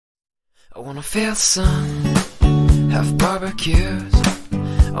I wanna feel the sun, have barbecues.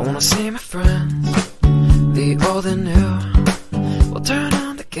 I wanna see my friends, the old and new. We'll turn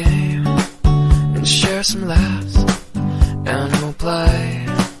on the game and share some laughs, and we'll play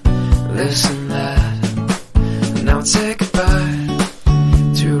this and that. Now we'll say goodbye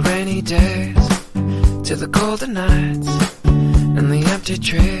to rainy days, to the colder nights and the empty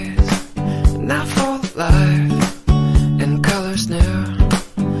trees. Now full of life and colors new,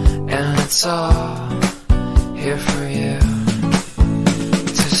 and it's all here for you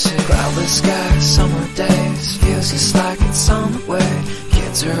to see. Cloudless skies, summer days, feels just like it's on the way.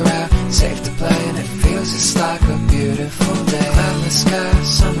 Kids are out, safe to play, and it feels just like a beautiful day. Cloudless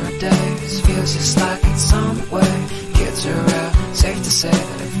skies, summer days, feels just like it's on the way. Kids are out, safe to say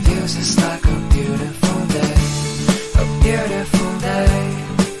that it feels just like a beautiful day. A beautiful day,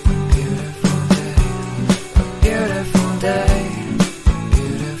 a beautiful day, a beautiful day,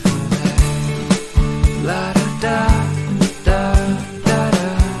 beautiful day. La da da da da da,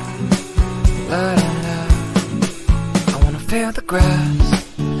 la da da. I wanna feel the grass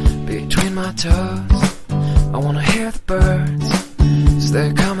between my toes. I wanna hear the birds as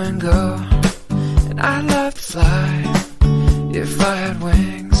they come and go. And I'd love to fly if I had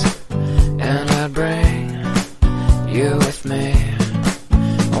wings, and I'd bring you with me.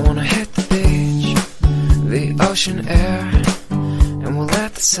 I wanna hit the beach, the ocean air, and we'll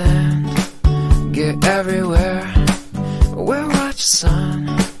let the sand get everywhere. We'll watch the sun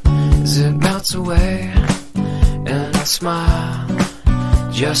as it melts away, and I'll smile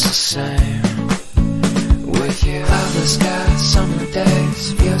just the same with you. Cloudless skies, summer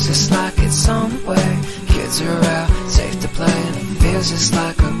days, feels just like it's on the way. Kids are out, safe to play, and it feels just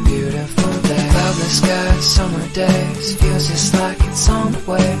like a beautiful day. Cloudless skies, summer days, feels just like it's on the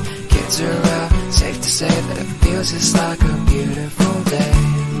way. Kids are out, safe to say that it feels just like a beautiful day.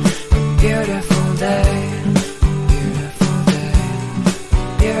 A beautiful day, beautiful day,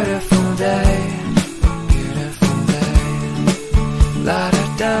 beautiful day, beautiful day. La da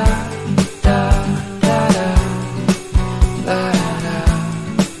da da da da, la da da.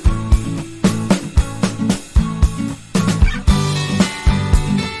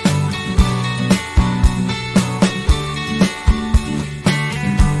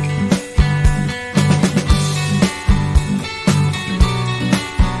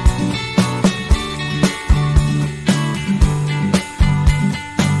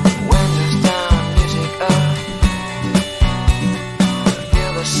 Windows down, music up,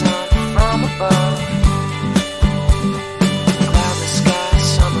 feel the sun from above. Cloudless sky,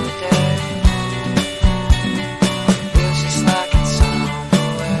 summer day, feels just like it's on the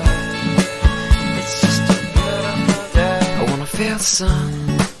way. It's just a beautiful day. I wanna feel the sun,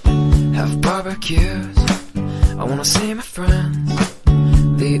 have barbecues. I wanna see my friends,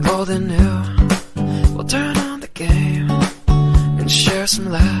 the old and new. We'll turn on the game and share some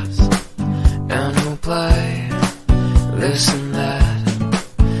laughs, and we'll play this and that.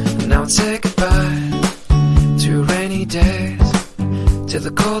 Now we'll say goodbye to rainy days, to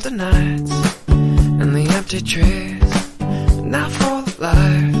the colder nights and the empty trees. Now full of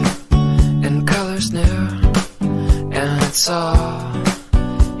life and colors new, and it's all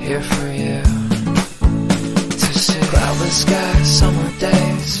here for you to see. Cloudless skies, summer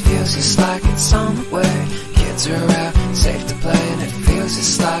days, feels just like it's on the way. Kids are out, safe to play, and it feels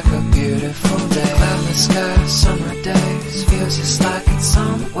just like a beautiful day. Cloudless skies, summer days, feels just like it's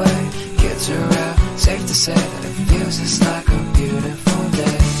on the way. Kids are out, safe to say that it feels just like a beautiful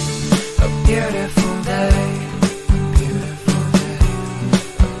day. A beautiful day, beautiful day,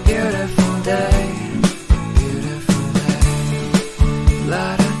 a beautiful day, beautiful day.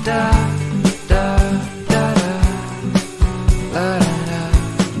 La da da da da da, la da da.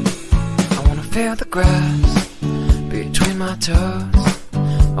 I wanna feel the grass between my toes.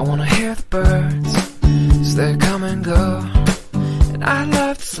 I wanna hear the birds as they come and go. And I'd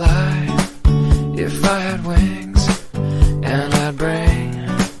love to fly if I had wings, and I'd bring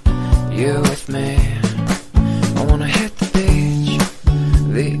you with me. I wanna hit the beach,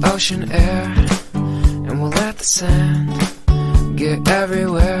 the ocean air, and we'll let the sand get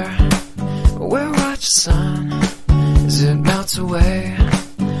everywhere. We'll watch the sun as it melts away,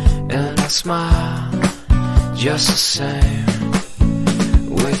 and I'll smile just the same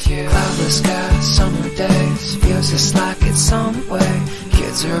with you. Cloudless skies, summer days, feels just like it's on the way.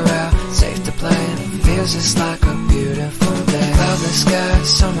 Kids are out, safe to play, and it feels just like a beautiful day. Cloudless skies,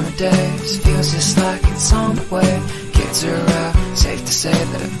 summer days, feels just like it's on the way. Kids are out, safe to say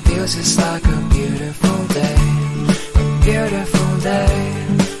that it feels just like a beautiful day. A beautiful day,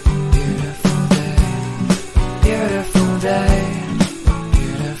 beautiful day, beautiful day,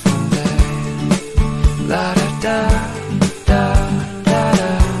 beautiful day.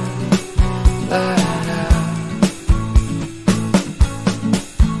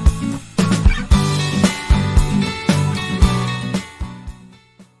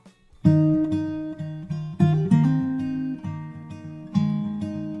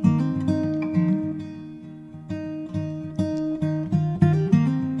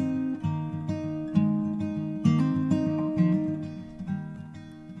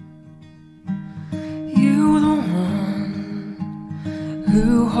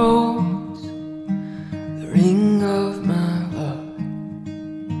 who holds the ring of my love.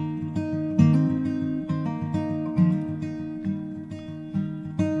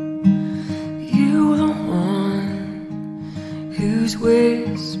 You the one whose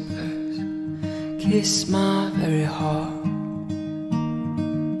whispers kiss my very heart.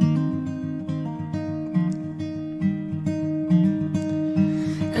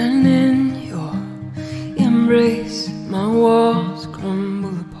 And in your embrace, my walls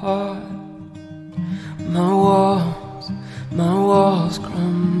crumble apart. My walls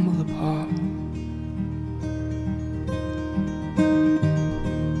crumble apart.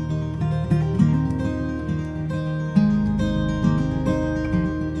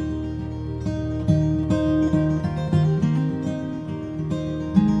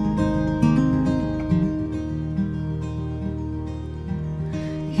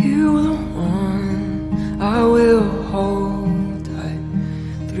 You the one I will hold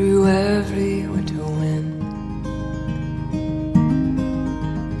tight through every winter wind.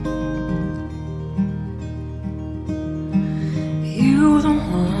 You the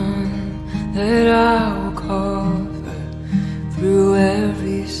one that I will cover through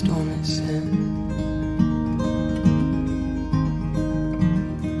every storm and sin.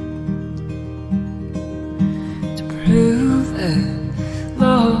 To prove that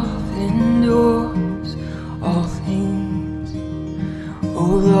love endures all things.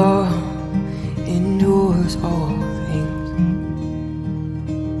 Oh, love endures all things.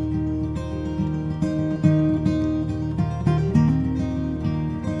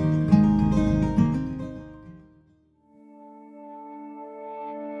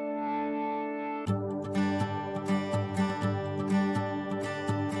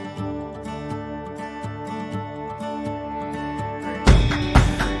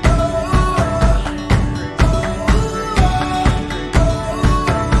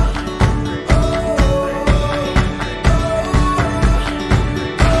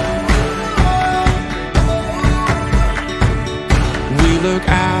 Look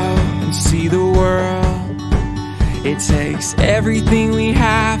out and see the world. It takes everything we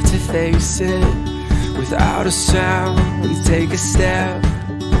have to face it. Without a sound, we take a step.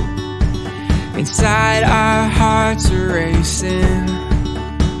 Inside our hearts are racing.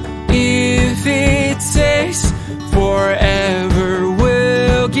 If it takes forever,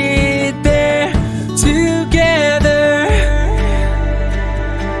 we'll get there together.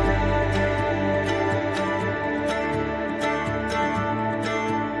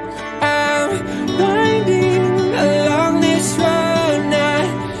 Winding along this road, not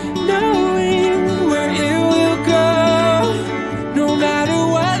knowing where it will go. No matter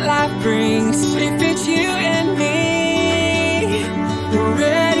what life brings, if it's you and me, we're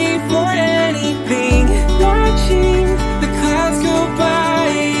ready for anything. Watching the clouds go by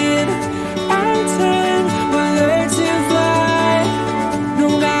in our time, we'll learn to fly. No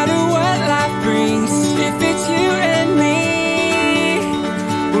matter what life brings, if it's you and me,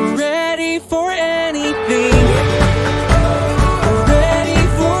 we're ready for anything. We're ready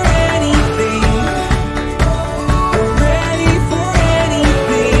for anything. We're ready for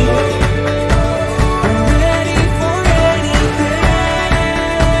anything. We're ready for anything.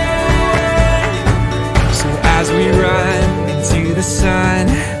 So as we run into the sun,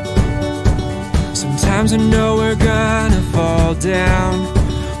 sometimes I know we're gonna fall down.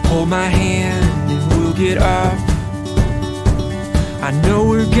 Hold my hand and we'll get up. I know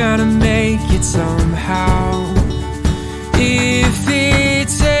we're gonna make it somehow. If it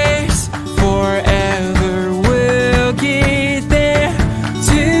takes forever, we'll get there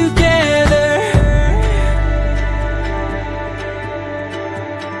together.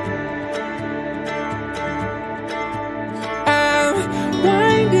 I'm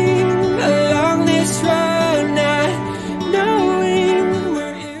winding along this road, not knowing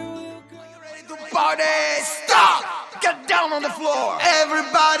where it will go. You ready to party? Stop! Get down on the floor.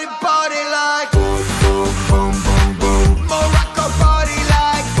 Everybody party like boom, boom, boom, boom, boom. Morocco party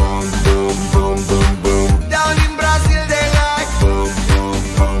like boom, boom, boom, boom, boom. Down in Brazil they like boom, boom,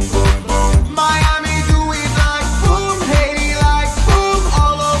 boom, boom, boom. Miami do it like boom, Haiti like boom.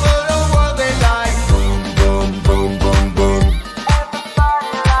 All over the world they like boom, boom, boom, boom, boom.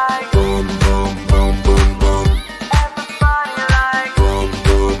 Everybody like boom, boom, boom, boom, boom. Everybody like boom,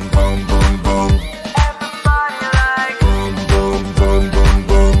 boom, boom, boom, boom. Everybody like boom, boom, boom,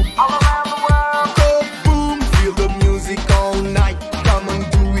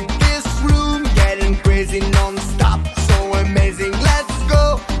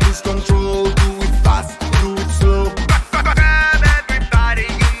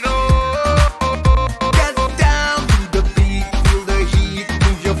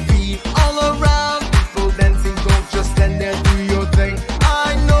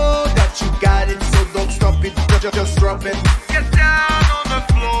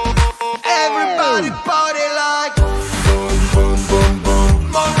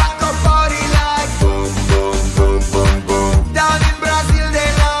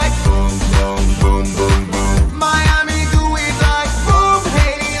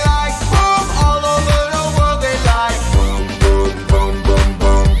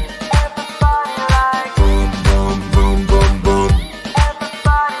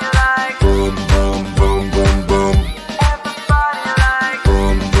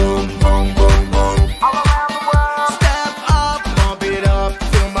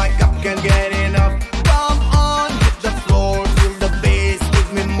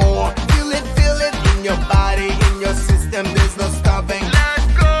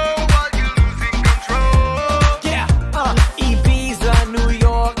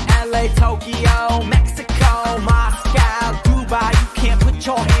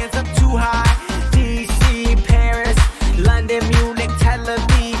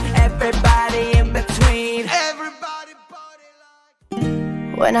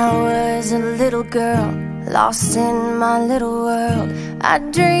 When I was a little girl, lost in my little world,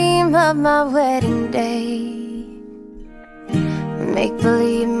 I'd dream of my wedding day. Make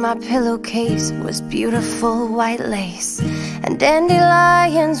believe my pillowcase was beautiful white lace, and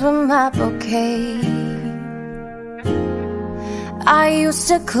dandelions were my bouquet. I used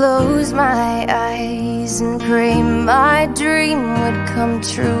to close my eyes and pray my dream would come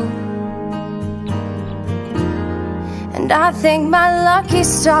true. And I thank my lucky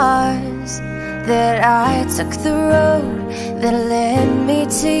stars that I took the road that led me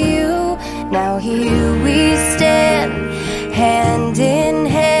to you. Now here we stand, hand in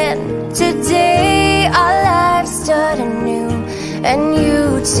hand. Today our lives start anew, and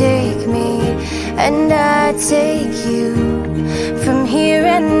you take me and I take you. From here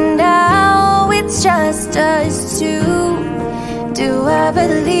and now it's just us two. Do I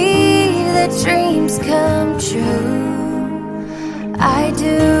believe that dreams come true? I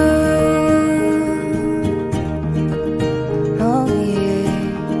do. Oh yeah.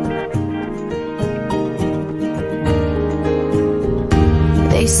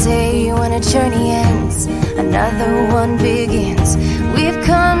 They say when a journey ends, another one begins. We've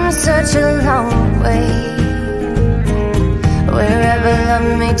come such a long way. Wherever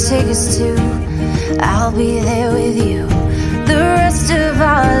love may take us to, I'll be there with you.